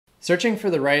Searching for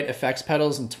the right effects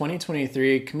pedals in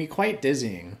 2023 can be quite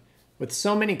dizzying. With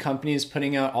so many companies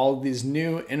putting out all of these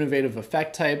new innovative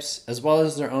effect types, as well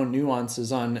as their own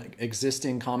nuances on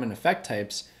existing common effect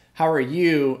types, how are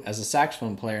you, as a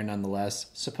saxophone player nonetheless,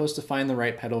 supposed to find the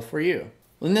right pedal for you?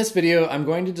 In this video, I'm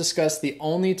going to discuss the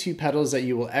only two pedals that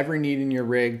you will ever need in your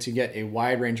rig to get a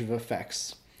wide range of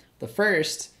effects. The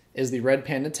first is the Red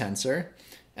Panda Tensor,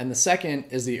 and the second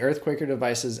is the Earthquaker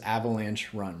Devices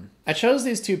Avalanche Run. I chose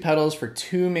these two pedals for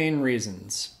two main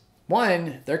reasons.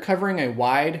 One, they're covering a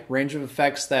wide range of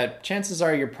effects that chances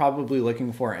are you're probably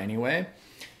looking for anyway.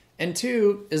 And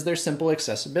two is their simple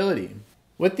accessibility.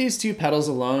 With these two pedals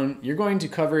alone, you're going to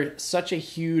cover such a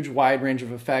huge wide range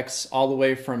of effects, all the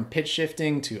way from pitch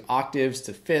shifting to octaves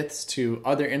to fifths to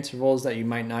other intervals that you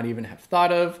might not even have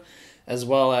thought of, as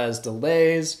well as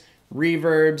delays,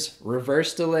 reverbs,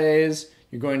 reverse delays.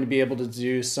 You're going to be able to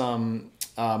do some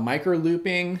micro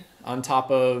looping on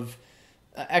top of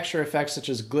extra effects such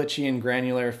as glitchy and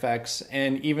granular effects,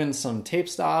 and even some tape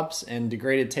stops and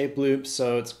degraded tape loops.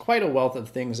 So it's quite a wealth of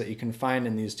things that you can find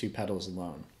in these two pedals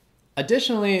alone.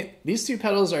 Additionally, these two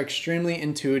pedals are extremely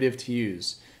intuitive to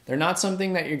use. They're not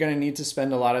something that you're going to need to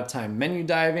spend a lot of time menu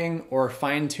diving or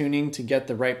fine tuning to get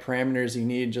the right parameters you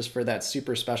need just for that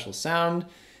super special sound.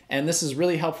 And this is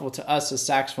really helpful to us as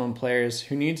saxophone players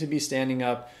who need to be standing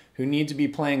up, who need to be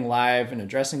playing live and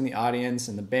addressing the audience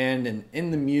and the band and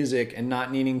in the music, and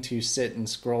not needing to sit and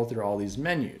scroll through all these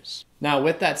menus. Now,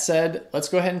 with that said, let's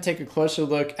go ahead and take a closer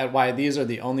look at why these are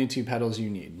the only two pedals you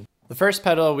need. The first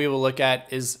pedal we will look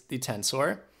at is the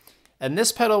Tensor, and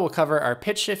this pedal will cover our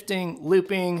pitch shifting,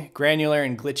 looping, granular,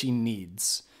 and glitchy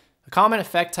needs. A common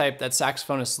effect type that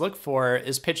saxophonists look for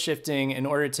is pitch shifting in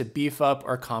order to beef up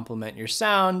or complement your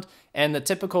sound, and the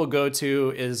typical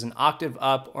go-to is an octave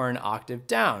up or an octave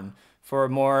down for a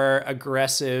more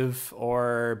aggressive,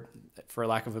 or for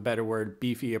lack of a better word,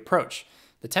 beefy approach.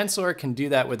 The Tensor can do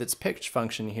that with its pitch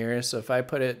function here, so if I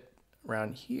put it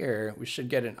around here, we should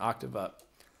get an octave up.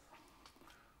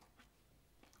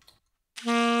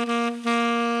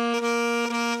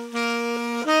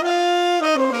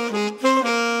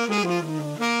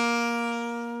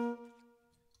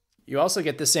 You also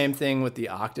get the same thing with the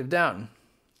octave down.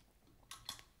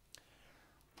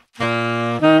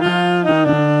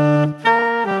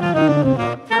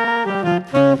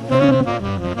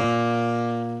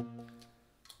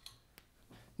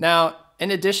 Now,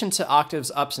 in addition to octaves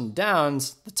ups and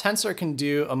downs, the Tensor can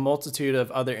do a multitude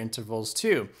of other intervals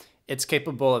too. It's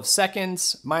capable of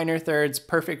seconds, minor thirds,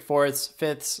 perfect fourths,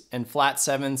 fifths, and flat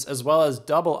sevenths, as well as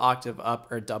double octave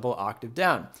up or double octave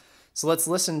down. So let's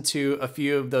listen to a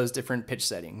few of those different pitch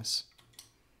settings.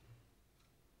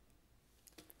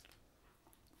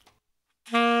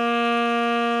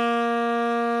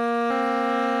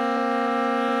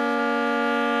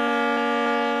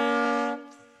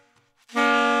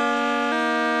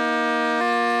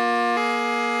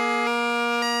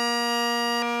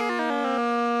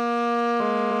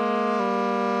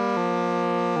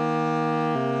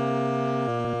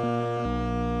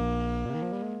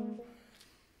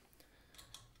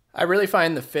 I really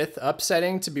find the fifth up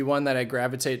setting to be one that I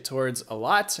gravitate towards a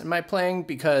lot in my playing,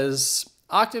 because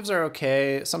octaves are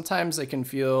okay. Sometimes they can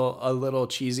feel a little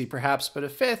cheesy perhaps, but a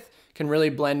fifth can really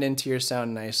blend into your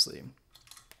sound nicely.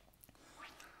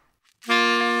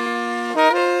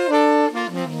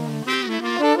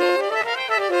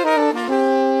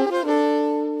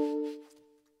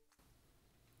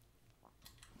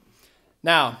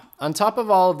 Now, on top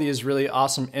of all of these really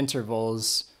awesome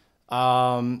intervals,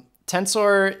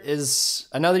 Tensor is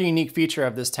another unique feature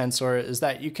of this Tensor is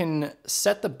that you can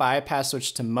set the bypass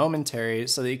switch to momentary,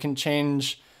 so that you can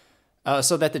change,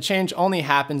 so that the change only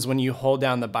happens when you hold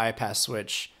down the bypass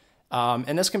switch.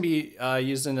 And this can be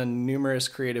used in numerous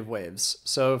creative ways.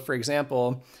 So for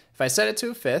example, if I set it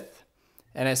to a fifth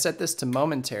and I set this to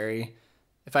momentary,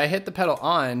 if I hit the pedal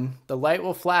on, the light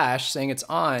will flash saying it's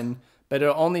on, but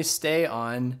it'll only stay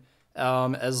on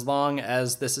as long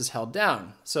as this is held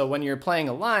down. So when you're playing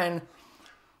a line,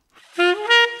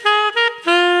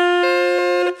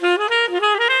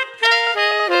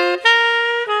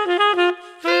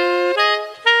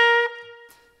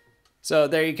 so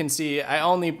there you can see I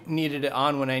only needed it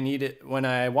on when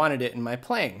I wanted it in my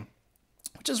playing,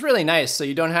 which is really nice. So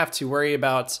you don't have to worry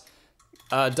about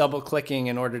double clicking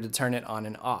in order to turn it on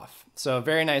and off. So a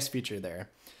very nice feature there.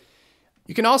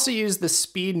 You can also use the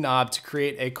speed knob to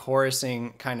create a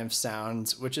chorusing kind of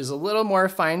sound, which is a little more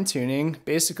fine tuning.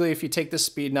 Basically, if you take the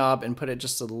speed knob and put it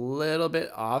just a little bit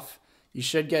off, you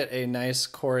should get a nice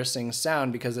chorusing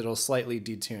sound because it'll slightly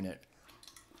detune it.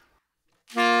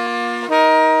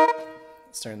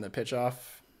 Let's turn the pitch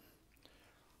off.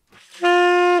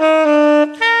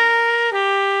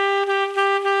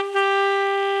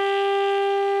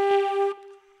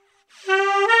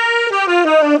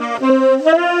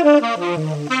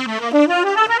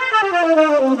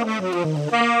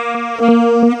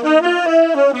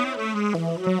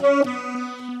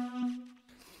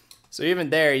 So even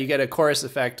there, you get a chorus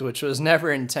effect, which was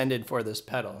never intended for this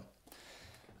pedal.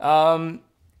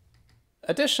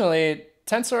 Additionally,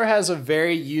 Tensor has a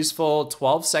very useful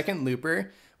 12-second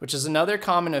looper, which is another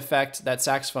common effect that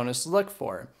saxophonists look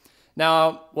for.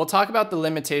 Now, we'll talk about the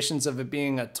limitations of it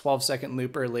being a 12-second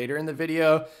looper later in the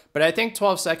video, but I think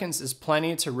 12 seconds is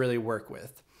plenty to really work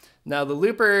with. Now, the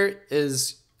looper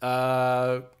is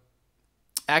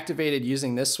activated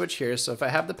using this switch here. So if I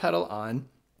have the pedal on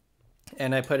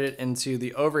and I put it into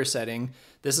the over setting,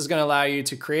 this is going to allow you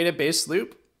to create a bass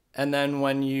loop. And then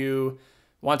when you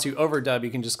want to overdub, you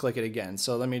can just click it again.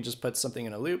 So let me just put something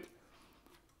in a loop.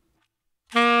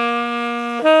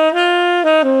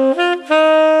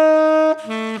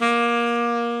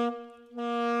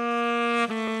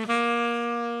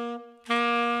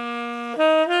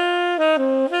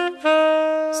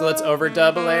 So let's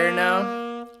overdub a layer now.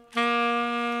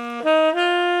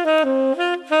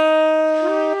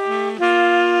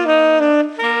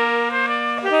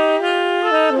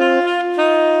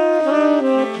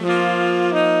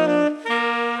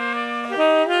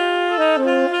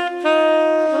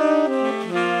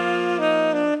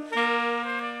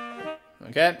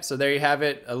 Okay, so there you have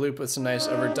it, a loop with some nice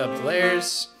overdubbed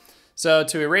layers. So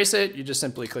to erase it, you just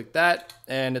simply click that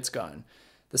and it's gone.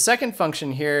 The second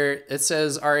function here, it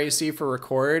says RAC for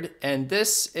record, and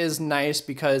this is nice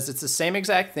because it's the same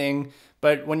exact thing,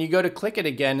 but when you go to click it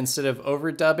again, instead of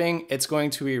overdubbing, it's going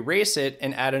to erase it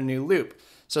and add a new loop.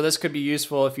 So this could be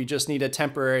useful if you just need a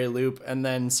temporary loop and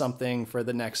then something for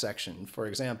the next section. For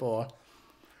example,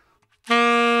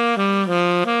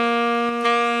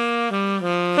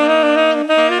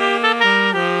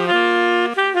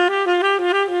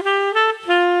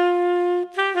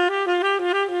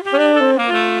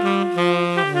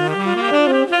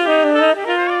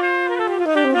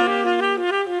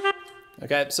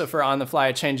 okay, so for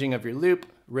on-the-fly changing of your loop,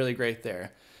 really great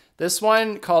there. This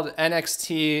one called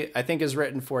NXT, I think is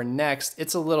written for next.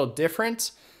 It's a little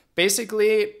different.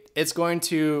 Basically, it's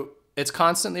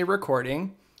constantly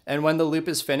recording, and when the loop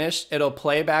is finished, it'll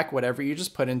play back whatever you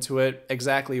just put into it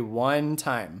exactly one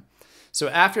time. So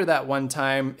after that one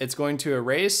time, it's going to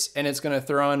erase, and it's going to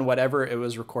throw in whatever it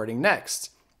was recording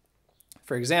next.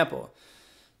 For example,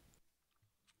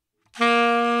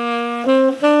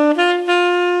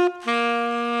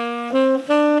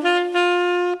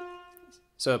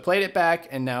 so it played it back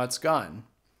and now it's gone.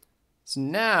 So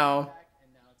now,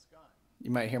 you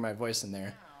might hear my voice in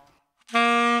there.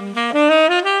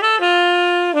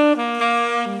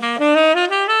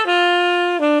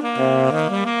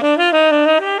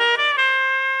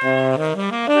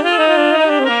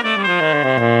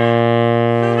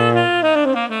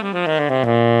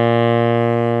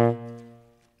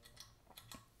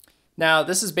 Now,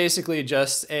 this is basically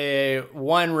just a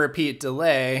one repeat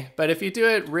delay, but if you do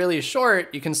it really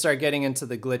short, you can start getting into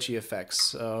the glitchy effects.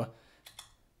 So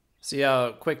see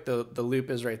how quick the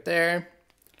loop is right there.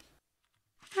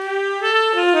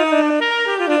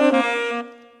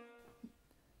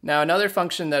 Now, another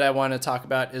function that I want to talk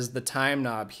about is the time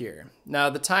knob here.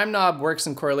 Now, the time knob works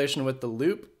in correlation with the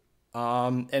loop.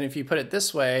 And if you put it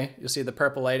this way, you'll see the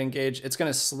purple light engage. It's going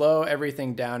to slow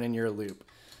everything down in your loop.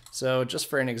 So just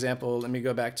for an example, let me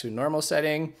go back to normal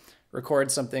setting,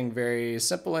 record something very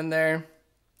simple in there.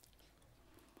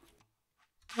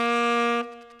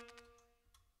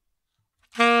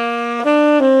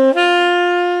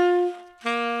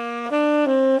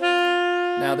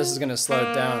 Now this is going to slow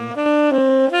it down.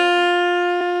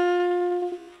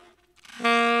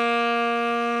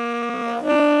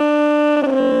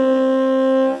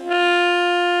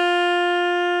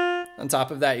 On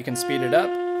top of that, you can speed it up.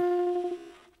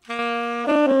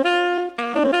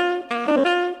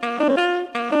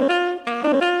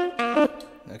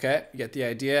 Okay, you get the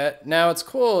idea. Now what's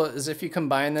cool is if you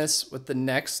combine this with the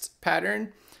next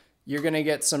pattern, you're gonna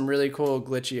get some really cool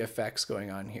glitchy effects going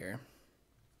on here.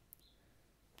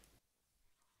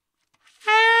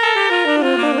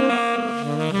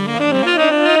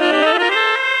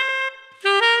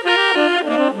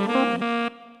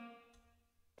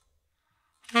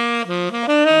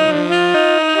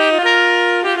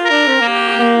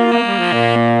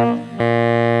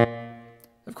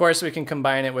 Of course, we can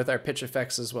combine it with our pitch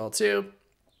effects as well too.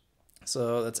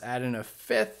 So let's add in a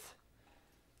fifth.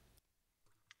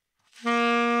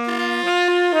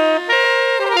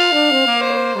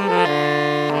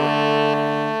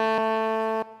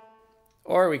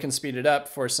 Or we can speed it up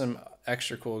for some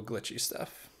extra cool glitchy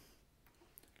stuff.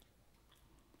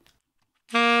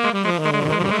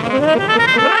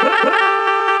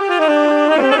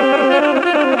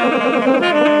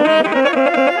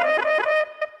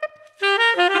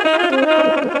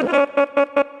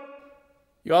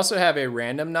 You also have a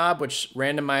random knob, which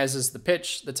randomizes the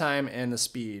pitch, the time, and the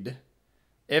speed.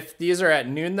 If these are at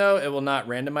noon though, it will not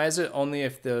randomize it, only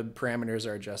if the parameters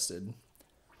are adjusted.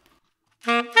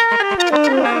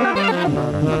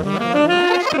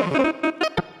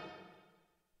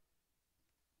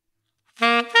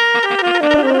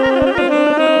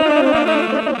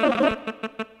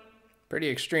 Pretty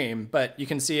extreme, but you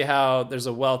can see how there's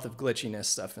a wealth of glitchiness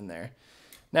stuff in there.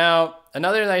 Now,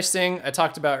 another nice thing I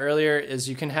talked about earlier is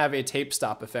you can have a tape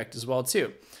stop effect as well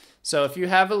too. So if you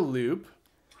have a loop,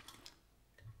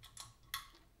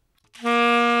 you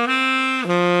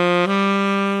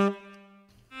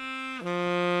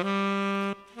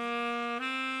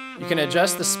can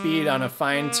adjust the speed on a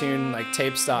fine-tuned like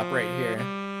tape stop right here.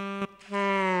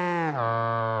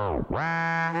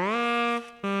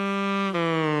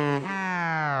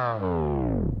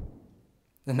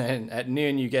 And then at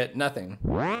noon you get nothing,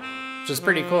 which is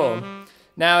pretty cool.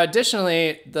 Now,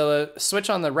 additionally, the switch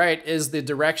on the right is the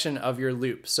direction of your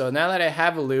loop. So now that I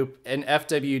have a loop in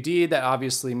FWD, that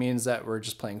obviously means that we're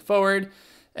just playing forward.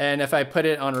 And if I put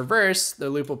it on reverse, the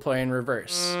loop will play in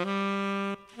reverse.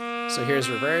 So here's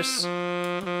reverse.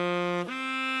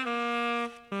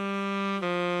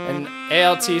 And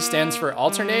ALT stands for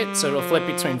alternate, so it'll flip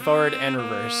between forward and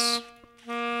reverse.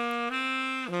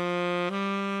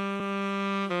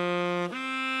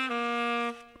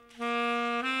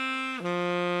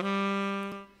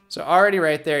 So already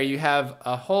right there, you have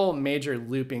a whole major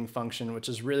looping function, which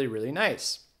is really, really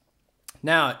nice.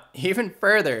 Now, even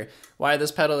further, why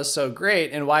this pedal is so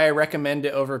great and why I recommend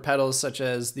it over pedals such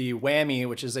as the whammy,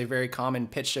 which is a very common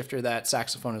pitch shifter that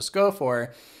saxophonists go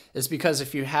for, is because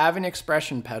if you have an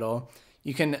expression pedal,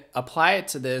 you can apply it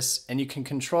to this and you can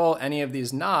control any of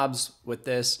these knobs with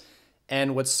this.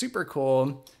 And what's super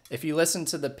cool, if you listen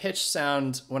to the pitch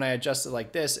sound when I adjust it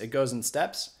like this, it goes in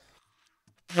steps.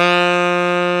 Let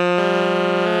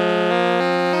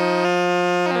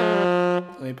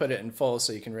me put it in full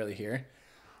so you can really hear.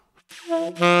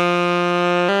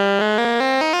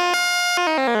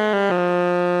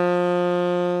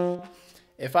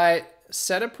 If I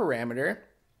set a parameter,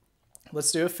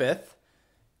 let's do a fifth,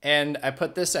 and I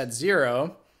put this at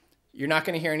 0, you're not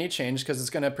going to hear any change because it's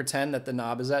going to pretend that the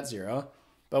knob is at 0.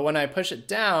 But when I push it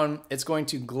down, it's going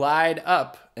to glide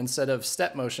up instead of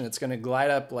step motion. It's going to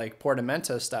glide up like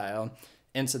portamento style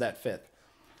into that fifth.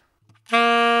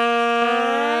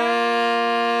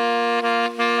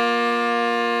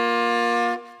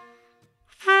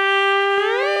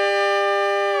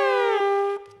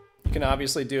 You can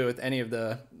obviously do it with any of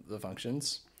the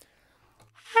functions.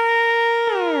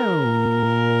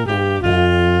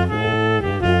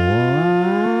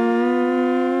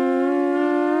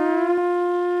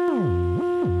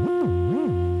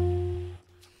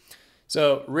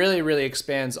 So really, really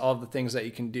expands all of the things that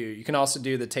you can do. You can also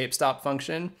do the tape stop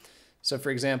function. So for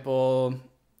example,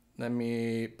 let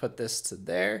me put this to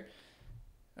there.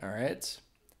 All right.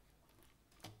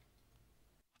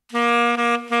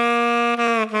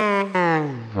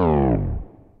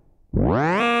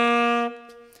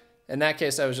 In that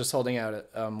case, I was just holding out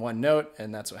one note,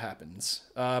 and that's what happens.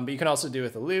 But you can also do it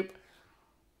with a loop.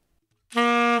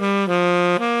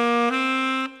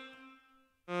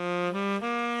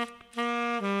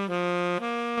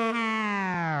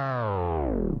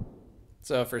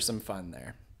 So for some fun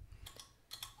there.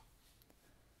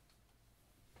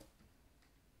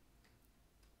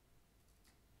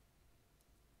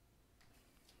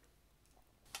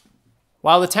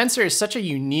 While the Tensor is such a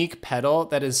unique pedal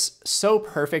that is so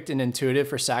perfect and intuitive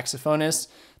for saxophonists,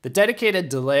 the dedicated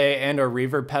delay and or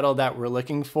reverb pedal that we're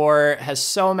looking for has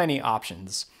so many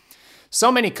options.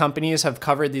 So many companies have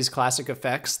covered these classic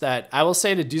effects that I will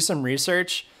say to do some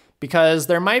research, because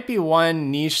there might be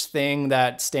one niche thing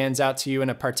that stands out to you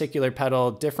in a particular pedal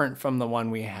different from the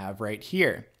one we have right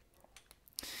here.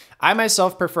 I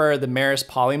myself prefer the Maris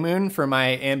Polymoon for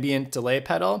my ambient delay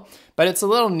pedal, but it's a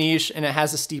little niche and it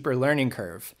has a steeper learning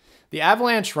curve. The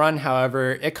Avalanche Run,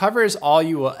 however, it covers all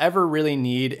you will ever really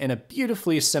need in a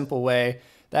beautifully simple way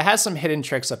that has some hidden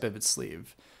tricks up its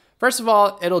sleeve. First of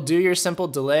all, it'll do your simple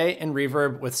delay and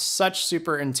reverb with such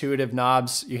super intuitive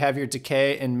knobs. You have your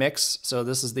decay and mix, so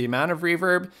this is the amount of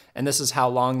reverb, and this is how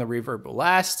long the reverb will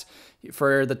last.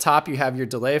 For the top, you have your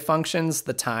delay functions,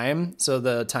 the time, so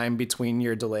the time between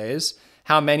your delays,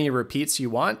 how many repeats you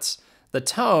want, the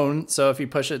tone, so if you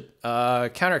push it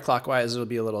counterclockwise, it'll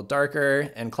be a little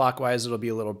darker, and clockwise, it'll be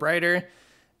a little brighter.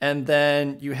 And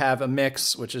then you have a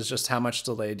mix, which is just how much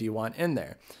delay do you want in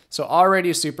there. So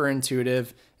already super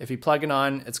intuitive. If you plug it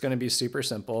on, it's going to be super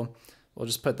simple. We'll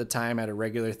just put the time at a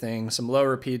regular thing, some low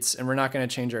repeats, and we're not going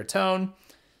to change our tone.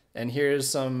 And here's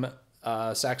some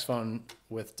saxophone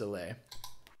with delay.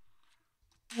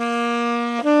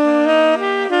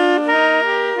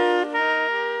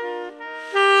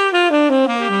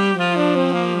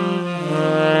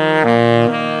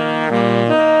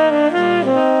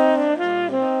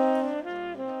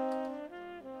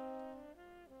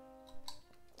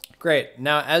 Great.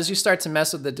 Now, as you start to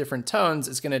mess with the different tones,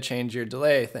 it's going to change your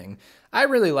delay thing. I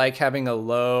really like having a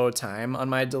low time on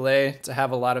my delay to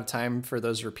have a lot of time for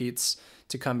those repeats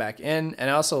to come back in. And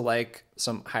I also like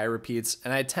some high repeats,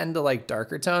 and I tend to like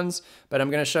darker tones, but I'm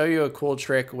going to show you a cool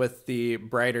trick with the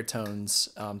brighter tones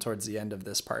towards the end of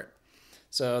this part.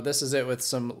 So this is it with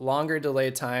some longer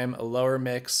delay time, a lower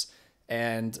mix,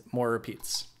 and more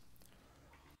repeats.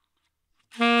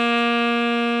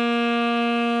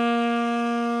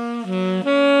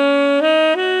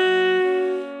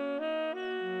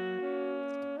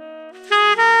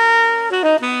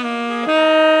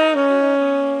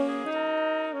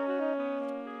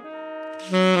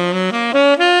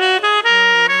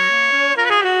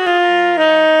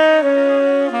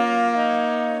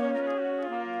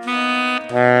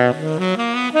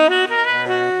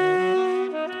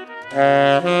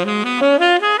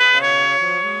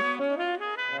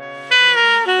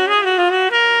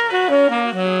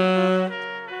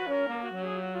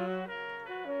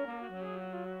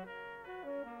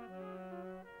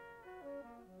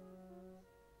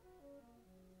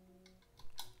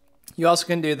 You also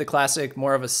can do the classic,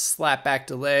 more of a slap back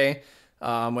delay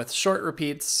with short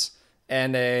repeats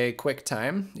and a quick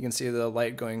time. You can see the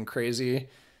light going crazy,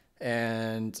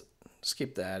 and just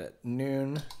keep that at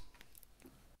noon.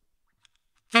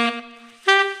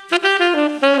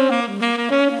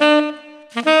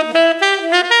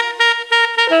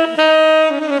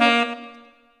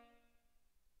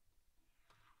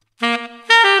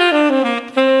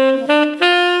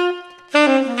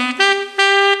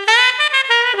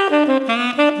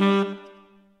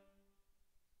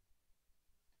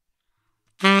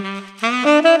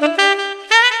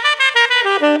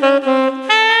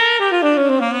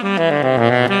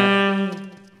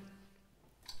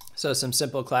 So some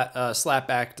simple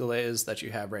slapback delays that you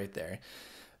have right there.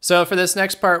 So for this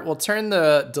next part, we'll turn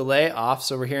the delay off,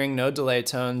 so we're hearing no delay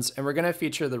tones, and we're going to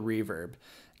feature the reverb.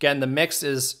 Again, the mix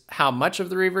is how much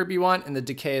of the reverb you want, and the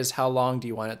decay is how long do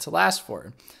you want it to last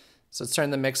for. So let's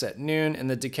turn the mix at noon and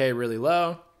the decay really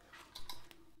low.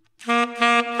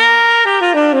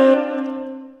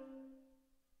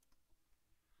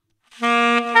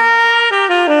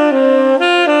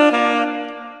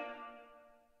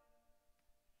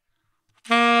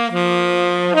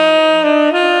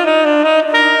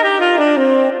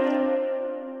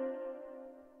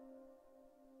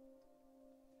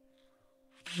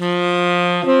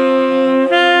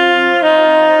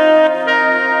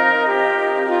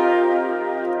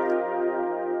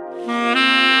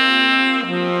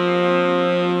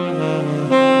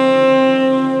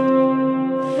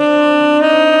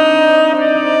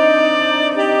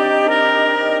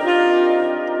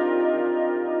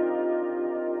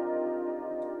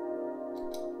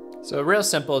 So a real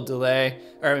simple delay,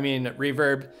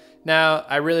 reverb. Now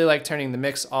I really like turning the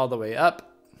mix all the way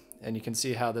up, and you can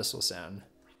see how this will sound.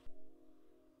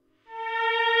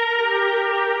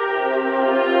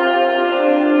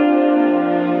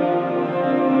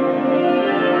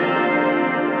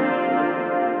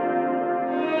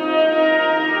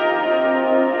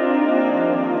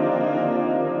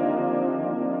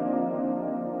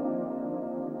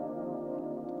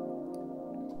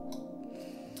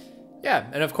 Yeah,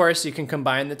 and of course you can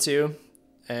combine the two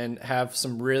and have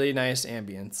some really nice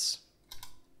ambience.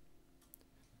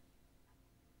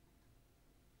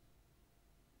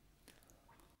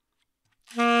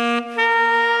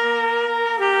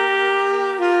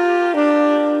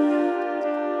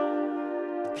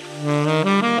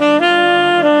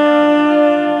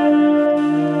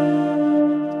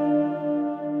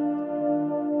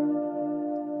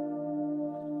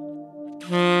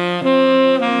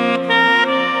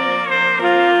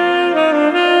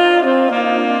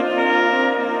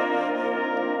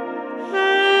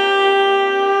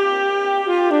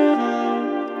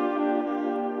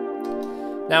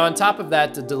 Now on top of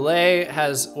that, the delay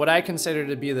has what I consider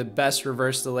to be the best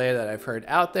reverse delay that I've heard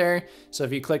out there. So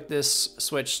if you click this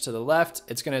switch to the left,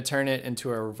 it's going to turn it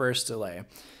into a reverse delay.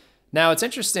 Now it's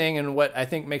interesting, and what I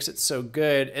think makes it so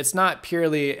good, it's not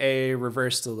purely a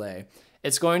reverse delay.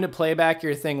 It's going to play back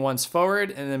your thing once forward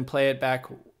and then play it back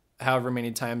however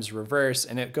many times reverse,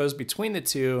 and it goes between the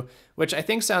two, which I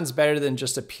think sounds better than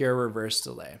just a pure reverse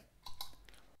delay.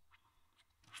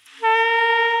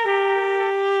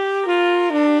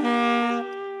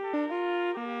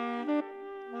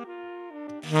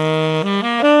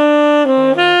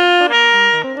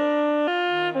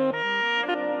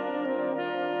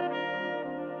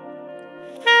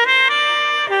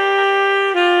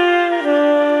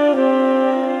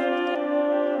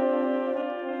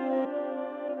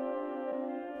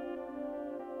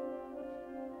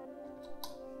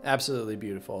 Absolutely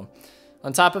beautiful.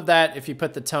 On top of that, if you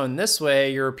put the tone this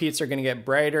way, your repeats are going to get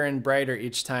brighter and brighter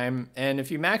each time. And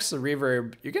if you max the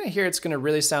reverb, you're going to hear it's going to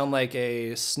really sound like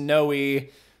a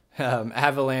snowy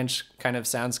avalanche kind of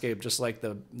soundscape, just like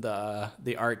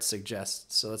the art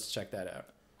suggests. So let's check that out.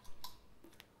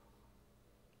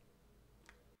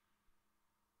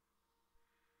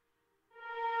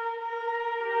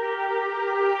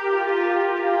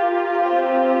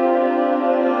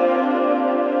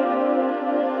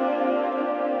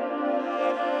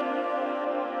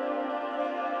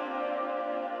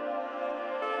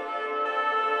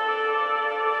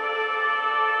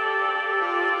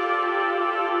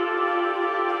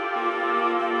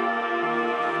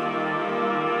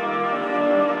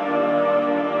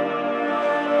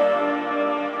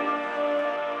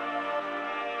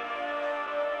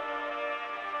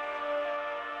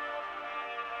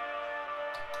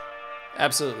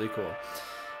 Absolutely cool.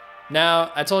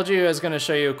 Now, I told you I was going to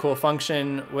show you a cool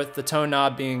function with the tone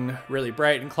knob being really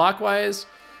bright and clockwise.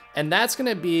 And that's going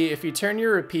to be if you turn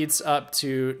your repeats up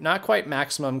to not quite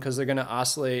maximum because they're going to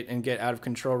oscillate and get out of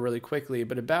control really quickly,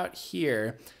 but about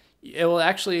here, it will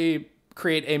actually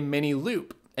create a mini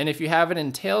loop. And if you have it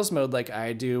in tails mode like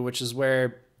I do, which is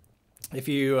where if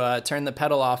you turn the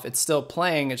pedal off, it's still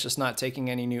playing, it's just not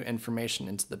taking any new information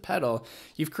into the pedal,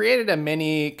 you've created a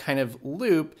mini kind of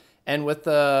loop. And with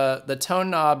the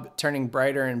tone knob turning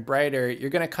brighter and brighter,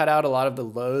 you're going to cut out a lot of the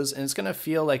lows, and it's going to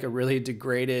feel like a really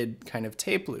degraded kind of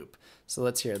tape loop. So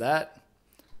let's hear that.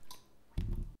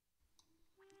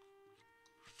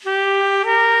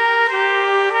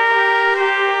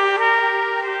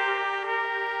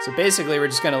 So basically, we're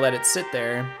just going to let it sit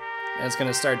there, and it's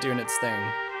going to start doing its thing.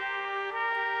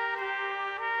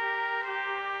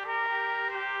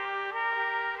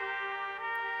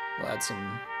 We'll add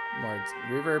some more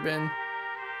reverb in.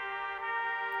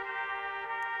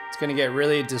 It's going to get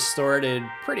really distorted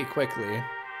pretty quickly. You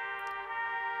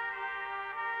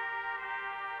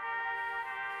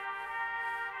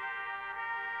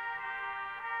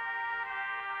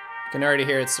can already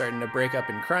hear it starting to break up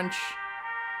and crunch.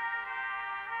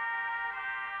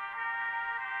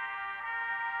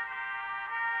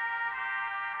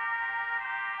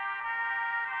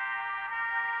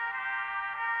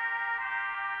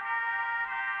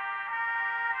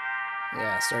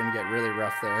 Yeah, starting to get really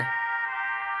rough there.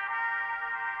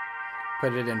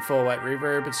 Put it in full wet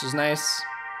reverb, which is nice.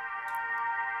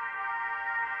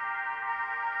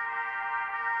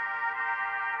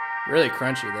 Really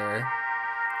crunchy there.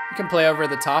 You can play over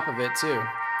the top of it too.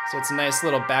 So it's a nice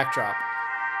little backdrop.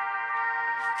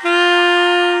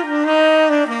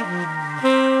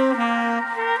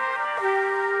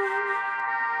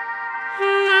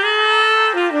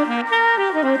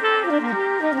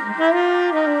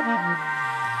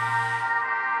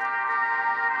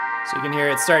 So you can hear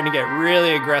it starting to get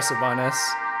really aggressive on us.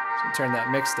 So turn that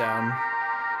mix down.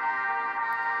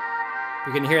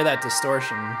 You can hear that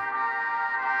distortion.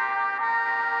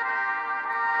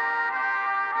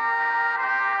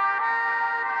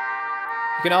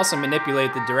 You can also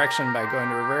manipulate the direction by going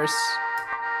to reverse.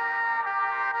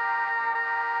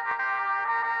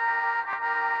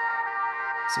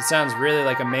 So it sounds really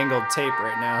like a mangled tape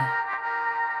right now.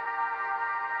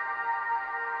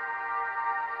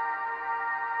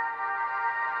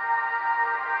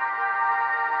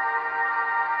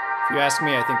 If you ask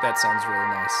me, I think that sounds really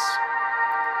nice.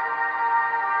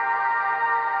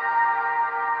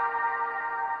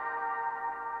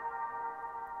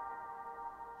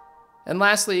 And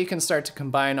lastly, you can start to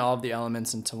combine all of the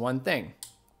elements into one thing.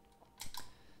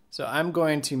 So I'm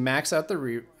going to max out the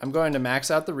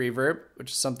reverb,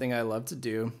 which is something I love to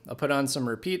do. I'll put on some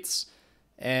repeats,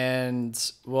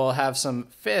 and we'll have some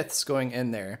fifths going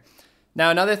in there. Now,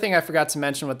 another thing I forgot to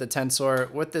mention with the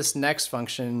Tensor, with this next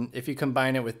function, if you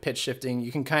combine it with pitch shifting,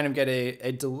 you can kind of get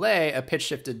a delay, a pitch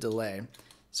shifted delay.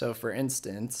 So for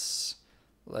instance,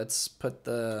 let's put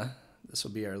this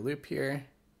will be our loop here.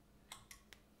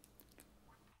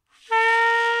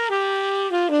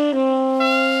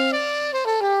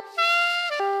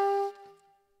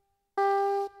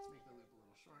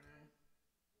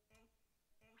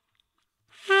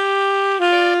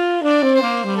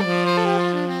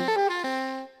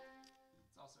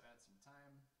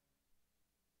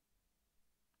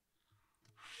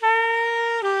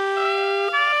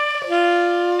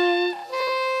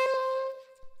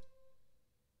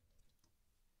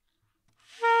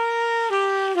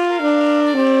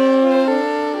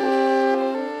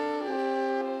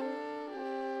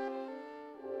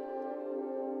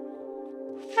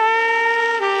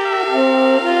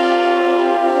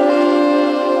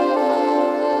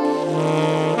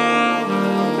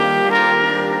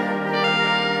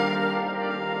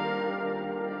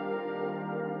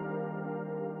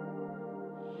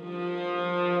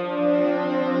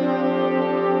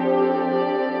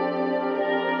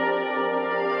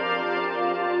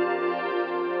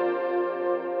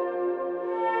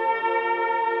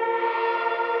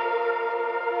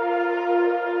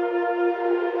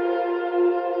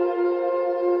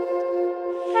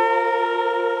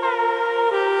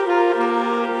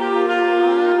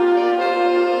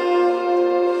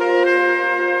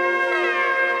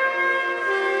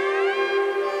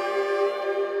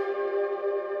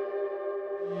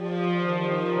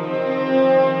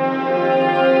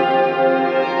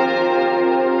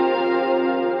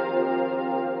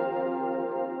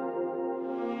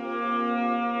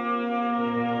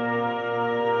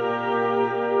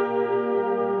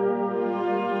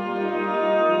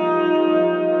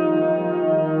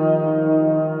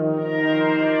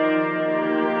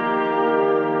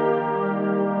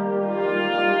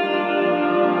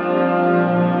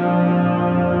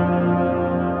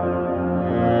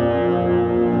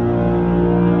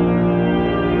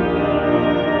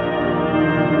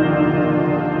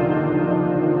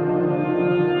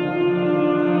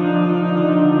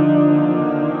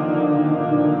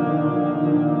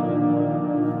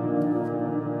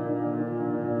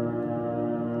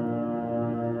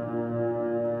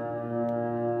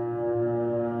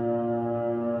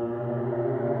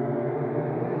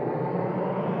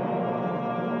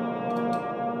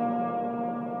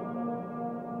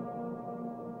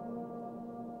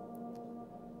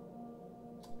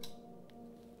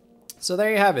 So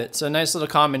there you have it. So a nice little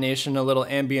combination, a little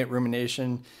ambient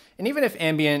rumination. And even if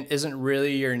ambient isn't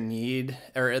really your need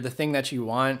or the thing that you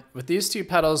want, with these two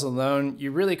pedals alone,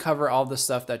 you really cover all the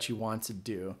stuff that you want to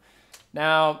do.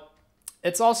 Now,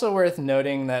 it's also worth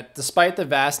noting that despite the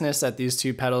vastness that these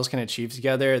two pedals can achieve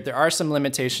together, there are some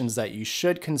limitations that you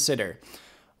should consider.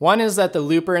 One is that the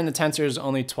looper in the Tensor is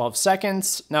only 12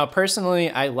 seconds. Now, personally,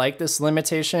 I like this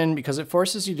limitation because it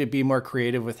forces you to be more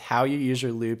creative with how you use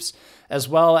your loops, as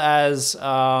well as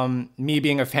me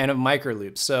being a fan of micro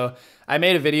loops. So I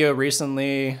made a video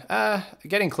recently,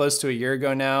 getting close to a year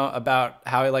ago now, about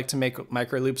how I like to make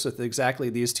micro loops with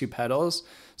exactly these two pedals.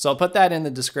 So I'll put that in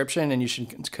the description, and you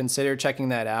should consider checking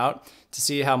that out to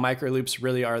see how micro loops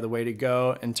really are the way to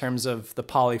go in terms of the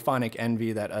polyphonic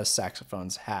envy that us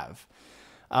saxophones have.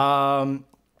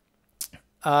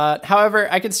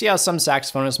 However, I can see how some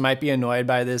saxophonists might be annoyed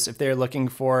by this if they're looking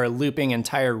for looping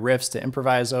entire riffs to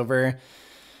improvise over.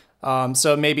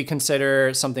 So maybe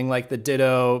consider something like the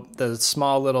Ditto, the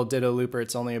small little Ditto looper.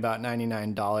 It's only about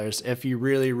 $99 if you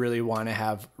really, really want to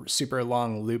have super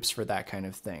long loops for that kind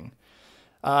of thing.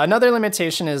 Another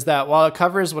limitation is that while it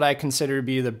covers what I consider to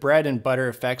be the bread and butter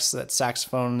effects that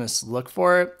saxophonists look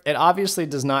for, it obviously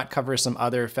does not cover some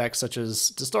other effects such as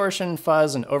distortion,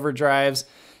 fuzz, and overdrives.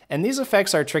 And these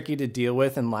effects are tricky to deal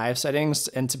with in live settings,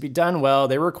 and to be done well,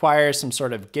 they require some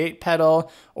sort of gate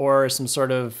pedal or some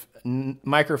sort of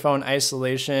microphone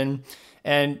isolation.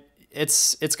 And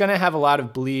it's going to have a lot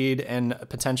of bleed and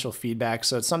potential feedback,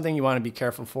 so it's something you want to be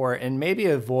careful for and maybe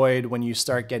avoid when you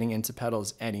start getting into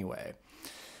pedals anyway.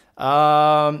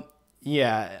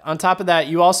 Yeah, on top of that,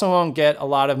 you also won't get a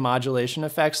lot of modulation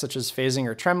effects such as phasing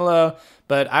or tremolo,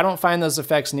 but I don't find those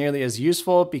effects nearly as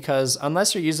useful because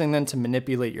unless you're using them to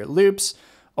manipulate your loops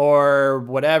or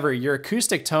whatever, your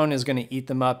acoustic tone is going to eat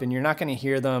them up and you're not going to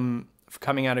hear them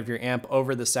coming out of your amp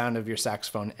over the sound of your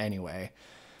saxophone anyway.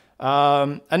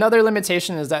 Another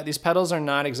limitation is that these pedals are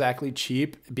not exactly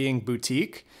cheap, being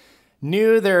boutique.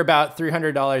 New, they're about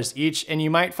 $300 each, and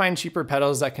you might find cheaper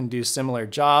pedals that can do similar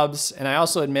jobs. And I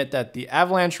also admit that the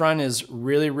Avalanche Run is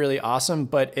really, really awesome,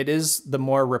 but it is the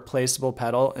more replaceable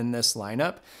pedal in this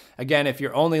lineup. Again, if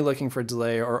you're only looking for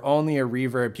delay or only a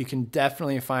reverb, you can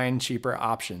definitely find cheaper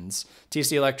options.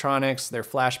 TC Electronics, their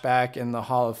Flashback in the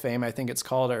Hall of Fame, I think it's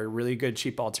called, are really good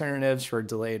cheap alternatives for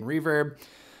delay and reverb.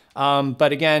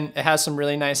 But again, it has some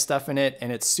really nice stuff in it,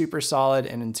 and it's super solid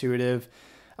and intuitive.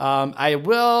 I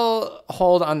will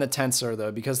hold on the Tensor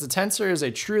though, because the Tensor is a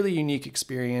truly unique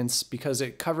experience because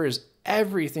it covers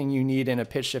everything you need in a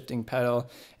pitch shifting pedal.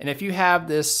 And if you have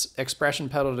this expression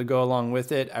pedal to go along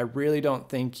with it, I really don't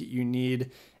think you need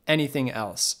anything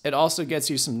else. It also gets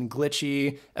you some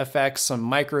glitchy effects, some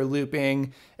micro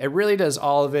looping. It really does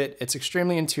all of it. It's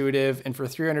extremely intuitive. And for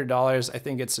 $300, I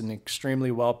think it's an extremely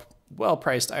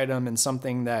well-priced item and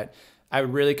something that I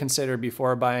would really consider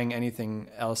before buying anything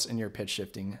else in your pitch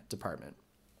shifting department.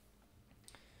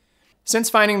 Since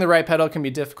finding the right pedal can be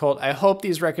difficult, I hope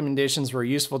these recommendations were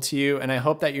useful to you, and I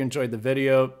hope that you enjoyed the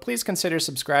video. Please consider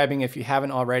subscribing if you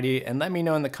haven't already, and let me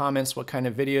know in the comments what kind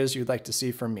of videos you'd like to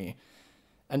see from me.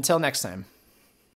 Until next time.